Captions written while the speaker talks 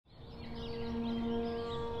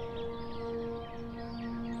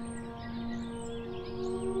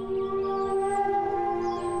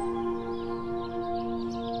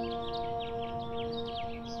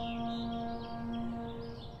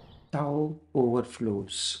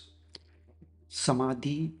Overflows.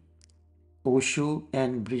 Samadhi, Osho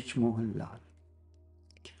and Brij Mohan.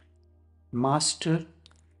 Master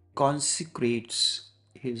consecrates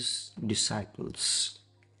his disciples.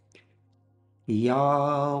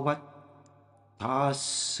 Yavat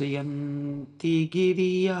Tasyanti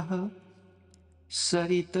giriyah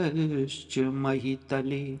saritascha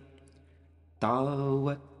mahitale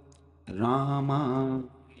tavat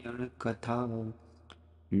Ramayana katha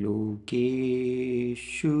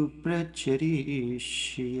lokeshu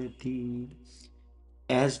pracharishyati.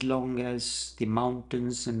 As long as the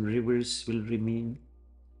mountains and rivers will remain,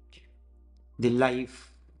 the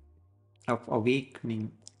life of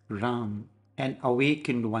awakening Ram and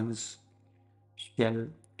awakened ones shall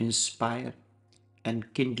inspire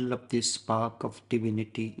and kindle up the spark of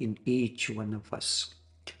divinity in each one of us.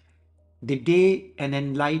 The day an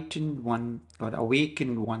enlightened one or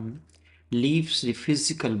awakened one leaves the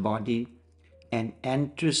physical body and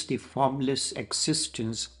enters the formless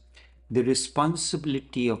existence, the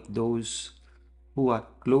responsibility of those who are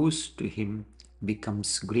close to him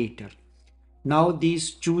becomes greater. Now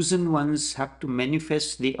these chosen ones have to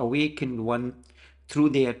manifest the awakened one through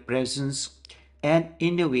their presence and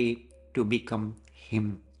in a way to become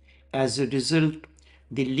him. As a result,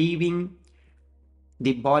 the leaving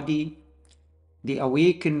the body, the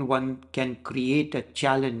awakened one can create a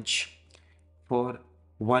challenge for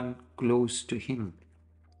one close to him.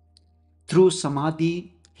 Through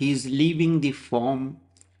Samadhi, he is leaving the form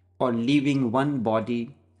or leaving one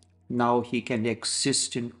body. Now he can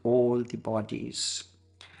exist in all the bodies.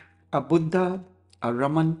 A Buddha, a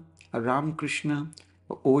Raman, a Ramakrishna,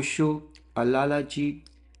 a Osho, a Lalaji,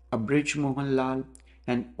 a Brij Mohanlal,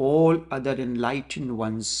 and all other enlightened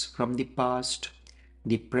ones from the past,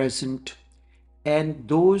 the present, and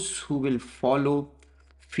those who will follow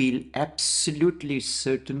feel absolutely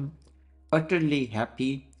certain, utterly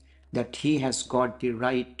happy that he has got the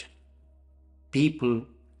right people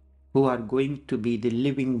who are going to be the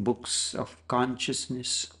living books of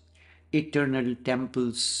consciousness, eternal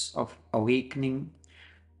temples of awakening,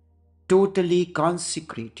 totally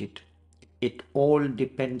consecrated. It all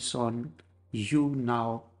depends on you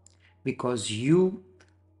now, because you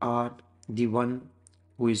are the one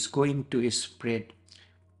who is going to spread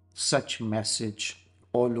such message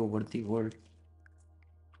all over the world.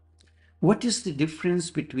 What is the difference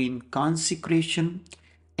between consecration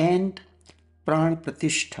and pran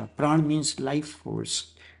pratishtha? Pran means life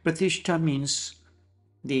force. Pratishtha means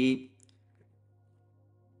the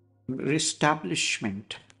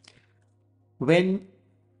reestablishment. When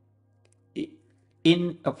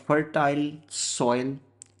in a fertile soil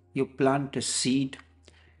you plant a seed,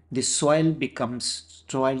 the soil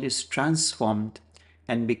is transformed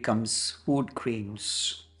and becomes food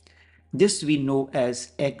grains. This we know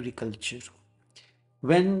as agriculture.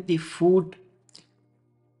 When the food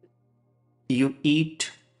you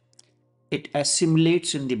eat, it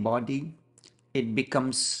assimilates in the body, it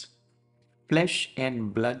becomes flesh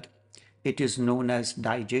and blood. It is known as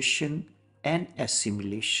digestion and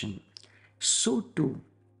assimilation. So too,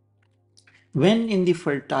 when in the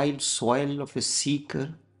fertile soil of a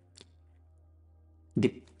seeker,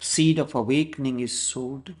 the seed of awakening is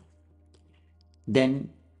sowed, then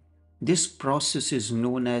this process is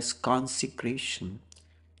known as consecration.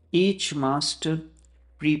 Each master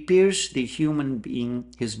prepares the human being,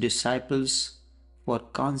 his disciples, for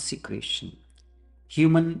consecration.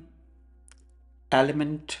 Human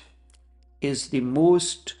element is the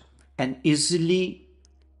most and easily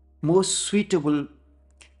most suitable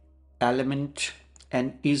element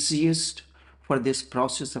and easiest for this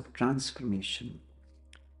process of transformation.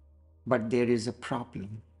 But there is a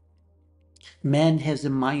problem. Man has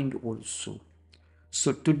a mind also.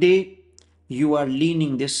 So today you are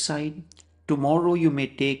leaning this side, tomorrow you may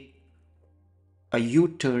take a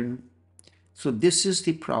U-turn. So this is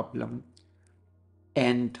the problem.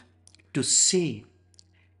 And to say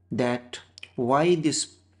that why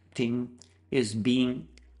this thing is being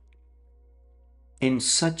in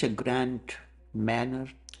such a grand manner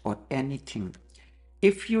or anything.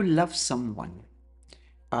 If you love someone,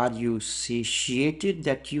 are you satiated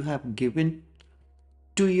that you have given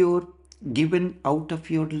out of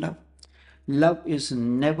your love? Love is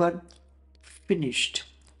never finished.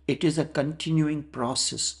 It is a continuing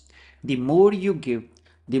process. The more you give,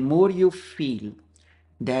 the more you feel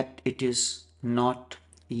that it is not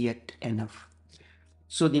yet enough.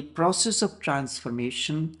 So the process of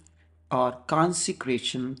transformation or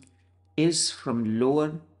consecration is from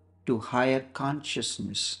lower to higher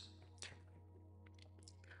consciousness.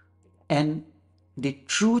 And the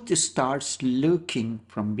truth starts lurking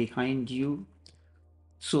from behind you.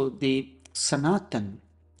 So the Sanatan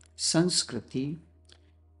Sanskriti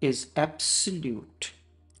is absolute.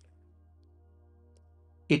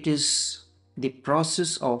 It is the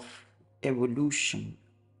process of evolution.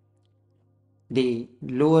 The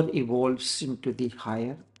lower evolves into the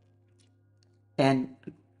higher, and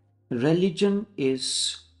religion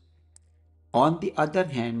is, on the other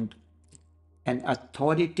hand, an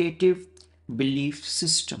authoritative belief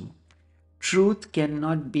system. Truth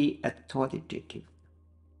cannot be authoritative.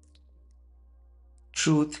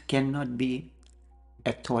 Truth cannot be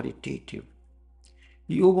authoritative.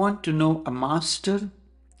 You want to know, a master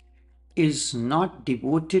is not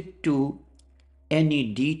devoted to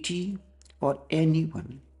any deity or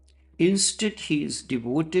anyone. Instead, he is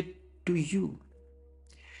devoted to you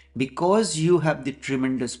because you have the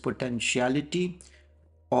tremendous potentiality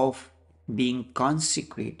of being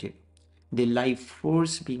consecrated, the life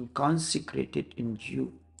force being consecrated in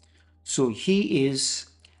you. So he is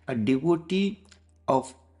a devotee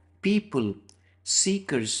of people,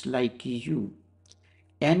 seekers like you,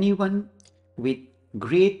 anyone with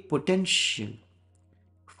great potential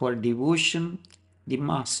for devotion. The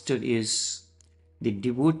master is the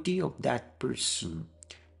devotee of that person,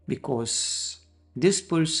 because this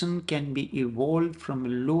person can be evolved from a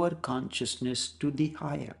lower consciousness to the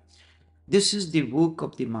higher. This is the work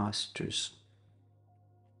of the masters.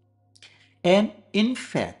 And in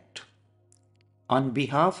fact, on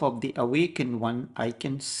behalf of the awakened one, I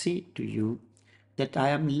can say to you that I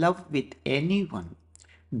am love with anyone,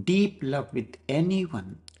 deep love with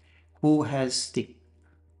anyone who has the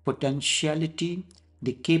potentiality,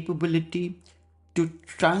 the capability to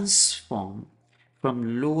transform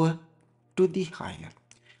from lower to the higher.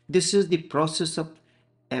 This is the process of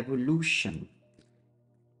evolution.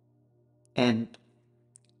 And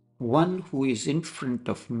one who is in front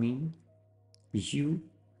of me, you,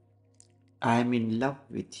 I am in love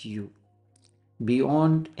with you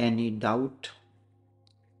beyond any doubt.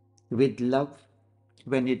 With love,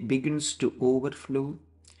 when it begins to overflow,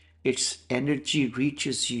 its energy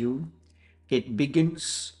reaches you, it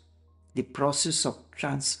begins the process of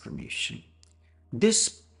transformation.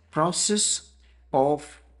 This process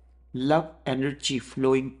of love energy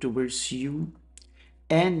flowing towards you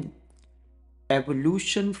and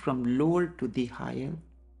evolution from lower to the higher,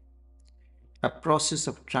 a process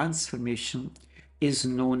of transformation, is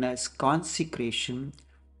known as consecration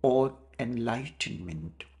or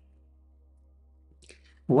enlightenment.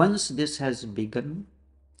 Once this has begun,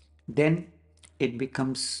 then it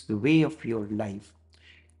becomes the way of your life.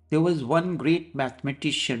 There was one great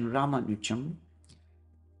mathematician, Ramanujam.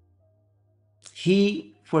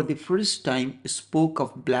 He, for the first time, spoke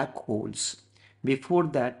of black holes. Before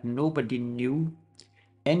that, nobody knew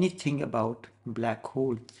anything about black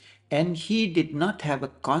hole. And he did not have a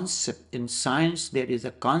concept. In science, there is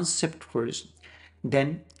a concept first,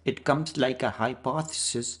 then it comes like a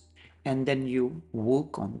hypothesis, and then you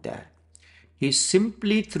work on that. He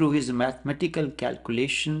simply, through his mathematical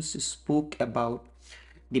calculations, spoke about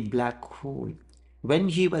the black hole. When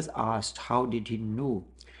he was asked how did he know,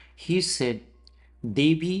 he said,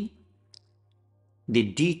 Devi, the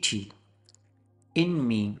deity in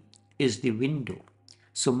me, is the window.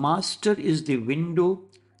 So master is the window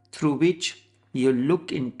through which you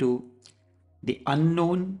look into the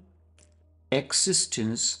unknown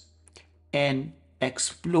existence and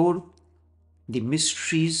explore the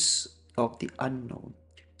mysteries of the unknown.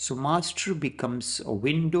 So master becomes a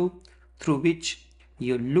window through which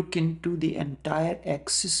you look into the entire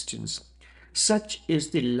existence. Such is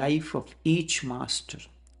the life of each master,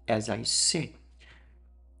 as I said.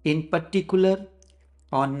 In particular,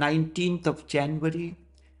 on 19th of January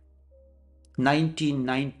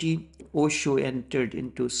 1990, Osho entered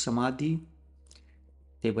into Samadhi.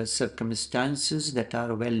 There were circumstances that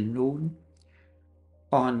are well known.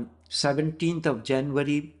 On 17th of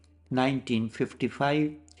January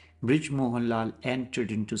 1955, Brij Mohan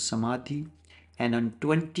entered into Samadhi, and on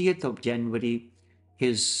 20th of January,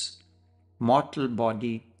 his mortal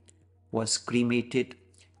body was cremated,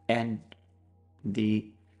 and the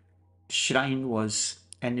shrine was,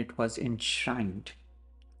 and it was enshrined.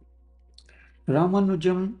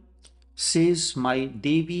 Ramanujam says, my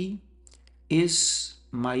Devi is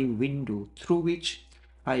my window through which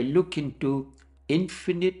I look into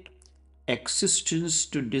infinite existence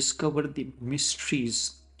to discover the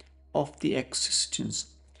mysteries of the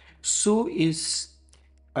existence. So is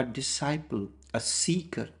a disciple, a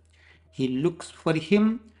seeker. He looks for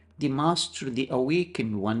him, the master, the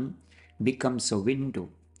awakened one, becomes a window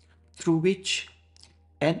through which,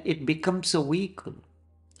 and it becomes a vehicle.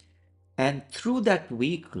 And through that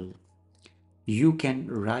vehicle, you can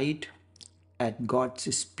ride at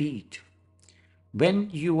God's speed. When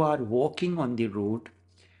you are walking on the road,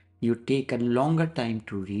 you take a longer time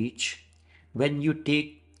to reach. When you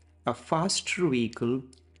take a faster vehicle,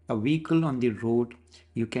 a vehicle on the road,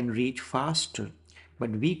 you can reach faster. But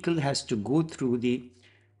vehicle has to go through the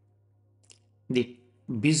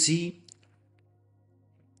busy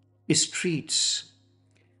streets,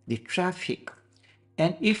 the traffic.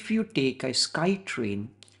 And if you take a sky train,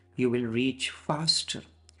 you will reach faster.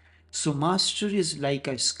 So master is like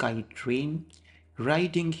a sky train,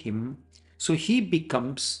 riding him, so he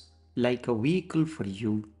becomes like a vehicle for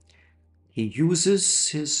you. He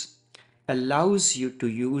allows you to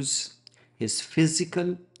use his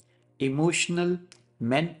physical, emotional,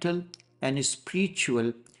 mental, and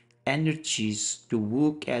spiritual energies to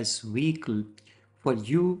work as vehicle for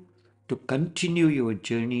you to continue your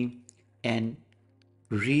journey and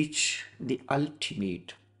reach the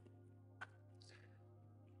ultimate.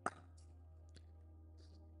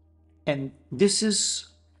 And this is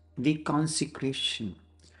the consecration.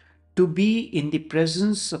 To be in the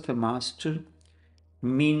presence of a master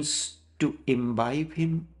means to imbibe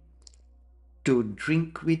him, to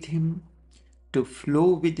drink with him, to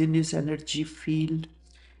flow within his energy field.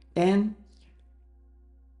 And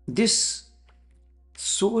this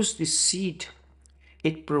sows the seed,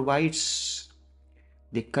 it provides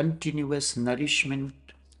the continuous nourishment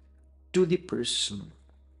to the person.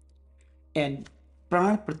 And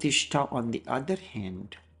Prana Pratishtha, on the other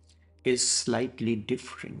hand, is slightly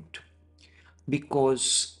different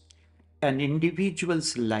because an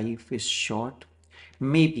individual's life is short,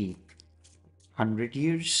 maybe 100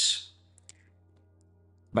 years,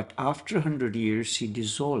 but after 100 years he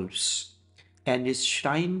dissolves and his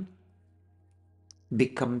shrine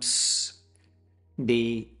becomes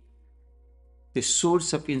the, the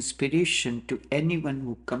source of inspiration to anyone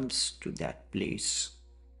who comes to that place.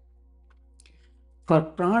 For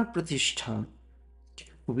Pran Pratishtha,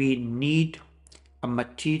 we need a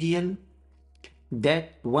material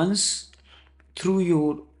that once through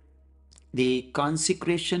your the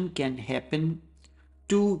consecration can happen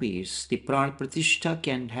two ways. The Pran Pratishtha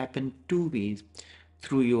can happen two ways,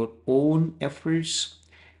 through your own efforts,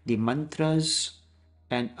 the mantras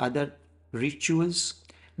and other rituals.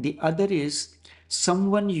 The other is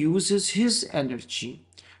someone uses his energy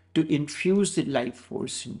to infuse the life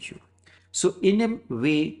force in you. So in a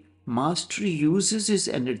way, Master uses his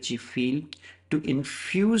energy field to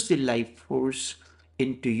infuse the life force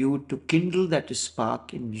into you, to kindle that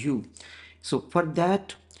spark in you. So for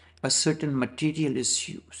that, a certain material is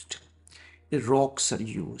used. The rocks are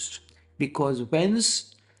used because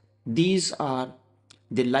once these are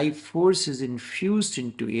the life force is infused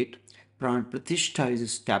into it, Pran Pratishtha is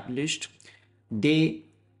established. They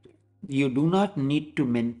You do not need to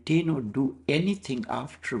maintain or do anything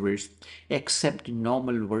afterwards except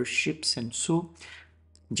normal worships. And so,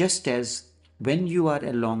 just as when you are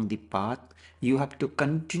along the path, you have to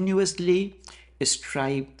continuously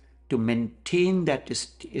strive to maintain that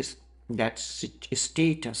status,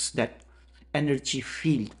 that energy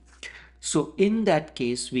field. So in that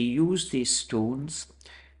case, we use these stones.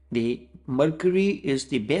 The mercury is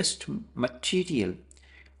the best material,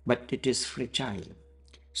 but it is fragile.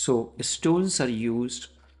 So stones are used,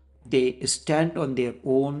 they stand on their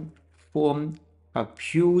own, form of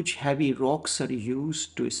huge heavy rocks are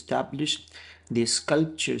used to establish the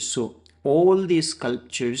sculptures. So all these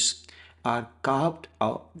sculptures are carved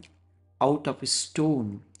out of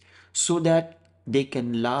stone so that they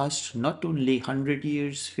can last not only 100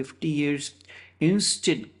 years, 50 years,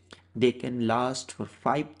 instead they can last for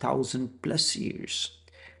 5,000 plus years.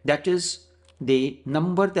 That is the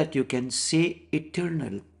number that you can say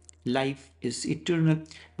eternal. Life is eternal,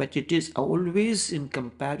 but it is always in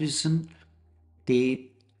comparison. The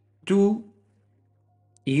two,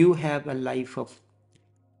 you have a life of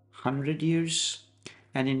 100 years,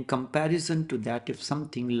 and in comparison to that, if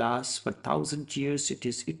something lasts for 1,000 years, it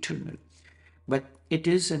is eternal, but it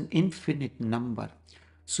is an infinite number.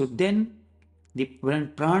 So then when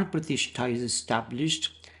Pran Pratishtha is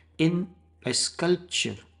established in a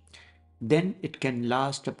sculpture, then it can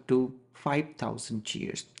last up to 5,000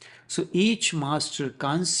 years. So each master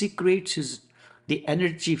consecrates the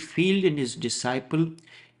energy field in his disciple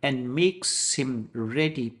and makes him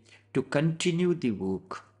ready to continue the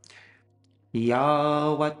work.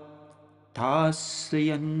 यावत्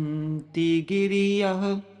स्थास्यन्ति गिरियः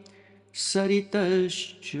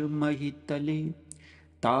सरितश्च महितले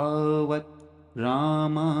तावत्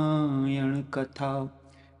रामायणकथा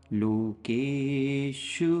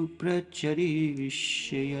लोकेषु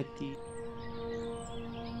प्रचरिष्यति.